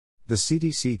The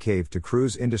CDC caved to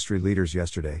cruise industry leaders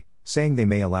yesterday, saying they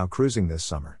may allow cruising this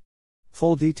summer.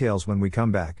 Full details when we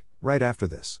come back, right after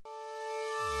this.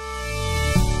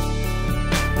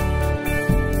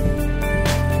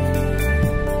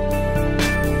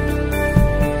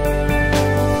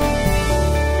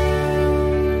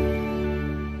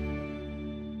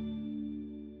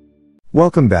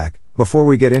 Welcome back. Before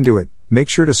we get into it, make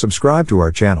sure to subscribe to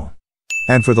our channel.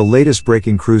 And for the latest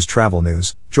breaking cruise travel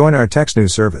news, join our text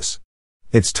news service.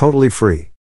 It's totally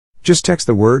free. Just text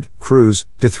the word cruise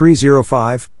to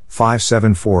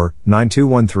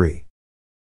 305-574-9213.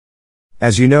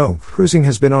 As you know, cruising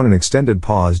has been on an extended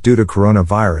pause due to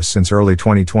coronavirus since early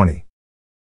 2020.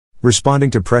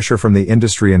 Responding to pressure from the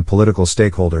industry and political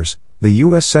stakeholders, the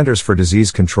U.S. Centers for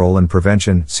Disease Control and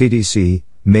Prevention, CDC,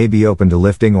 may be open to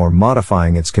lifting or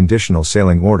modifying its conditional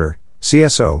sailing order,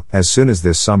 CSO, as soon as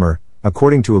this summer,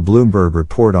 according to a Bloomberg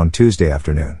report on Tuesday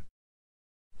afternoon.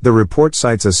 The report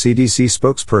cites a CDC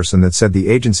spokesperson that said the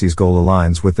agency's goal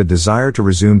aligns with the desire to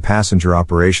resume passenger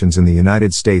operations in the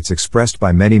United States expressed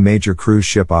by many major cruise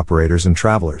ship operators and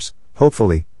travelers,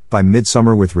 hopefully, by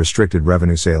midsummer with restricted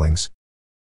revenue sailings.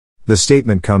 The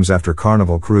statement comes after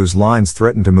Carnival Cruise Lines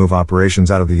threatened to move operations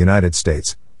out of the United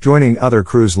States, joining other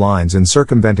cruise lines in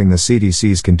circumventing the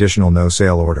CDC's conditional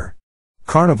no-sail order.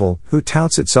 Carnival, who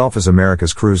touts itself as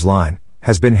America's cruise line,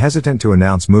 has been hesitant to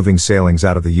announce moving sailings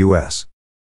out of the U.S.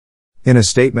 In a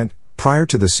statement, prior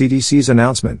to the CDC's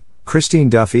announcement, Christine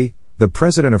Duffy, the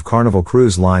president of Carnival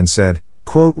Cruise Line, said,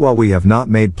 quote, "While we have not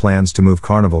made plans to move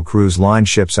Carnival Cruise Line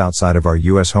ships outside of our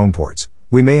U.S. home ports,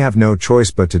 we may have no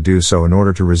choice but to do so in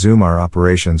order to resume our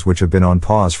operations which have been on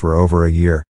pause for over a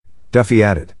year." Duffy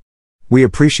added, "We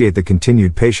appreciate the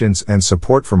continued patience and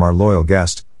support from our loyal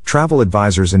guests, travel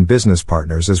advisors and business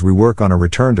partners as we work on a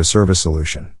return to service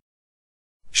solution."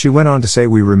 She went on to say,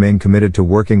 "We remain committed to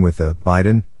working with the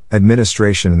Biden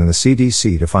administration and the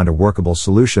CDC to find a workable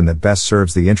solution that best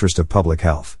serves the interest of public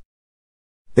health."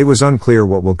 It was unclear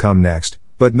what will come next,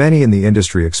 but many in the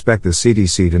industry expect the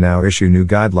CDC to now issue new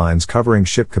guidelines covering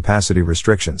ship capacity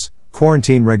restrictions,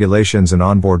 quarantine regulations and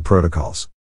onboard protocols.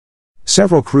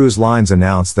 Several cruise lines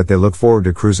announced that they look forward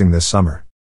to cruising this summer.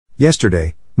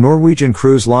 Yesterday, Norwegian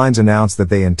Cruise Lines announced that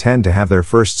they intend to have their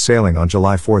first sailing on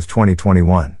July 4,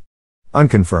 2021.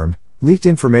 Unconfirmed, leaked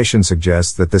information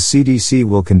suggests that the CDC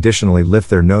will conditionally lift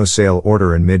their no-sail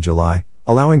order in mid-July,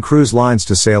 allowing cruise lines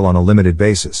to sail on a limited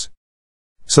basis.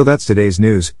 So that's today's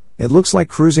news. It looks like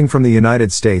cruising from the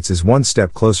United States is one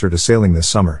step closer to sailing this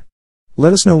summer.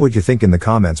 Let us know what you think in the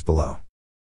comments below.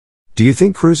 Do you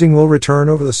think cruising will return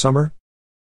over the summer?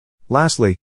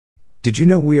 Lastly, did you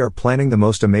know we are planning the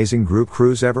most amazing group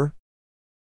cruise ever?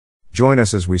 Join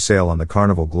us as we sail on the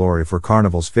Carnival Glory for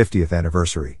Carnival's 50th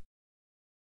anniversary.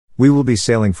 We will be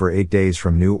sailing for 8 days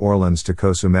from New Orleans to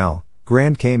Cozumel,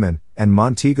 Grand Cayman, and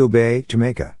Montego Bay,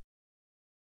 Jamaica.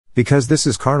 Because this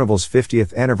is Carnival's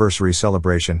 50th anniversary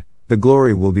celebration, the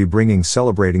Glory will be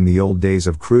celebrating the old days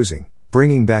of cruising,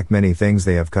 bringing back many things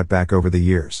they have cut back over the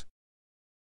years.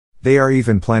 They are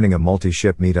even planning a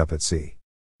multi-ship meetup at sea.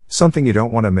 Something you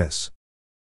don't want to miss.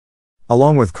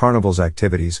 Along with Carnival's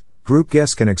activities, group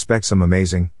guests can expect some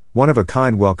amazing,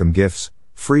 one-of-a-kind welcome gifts,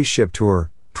 free ship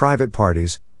tour, private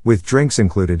parties, with drinks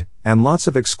included, and lots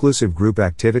of exclusive group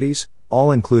activities,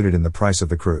 all included in the price of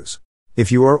the cruise.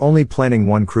 If you are only planning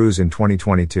one cruise in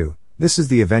 2022, this is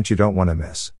the event you don't want to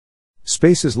miss.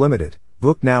 Space is limited.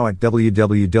 Book now at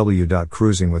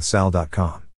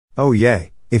www.cruisingwithsal.com. Oh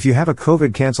yay! If you have a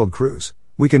COVID-canceled cruise,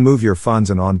 we can move your funds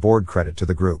and onboard credit to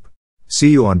the group. See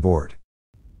you on board.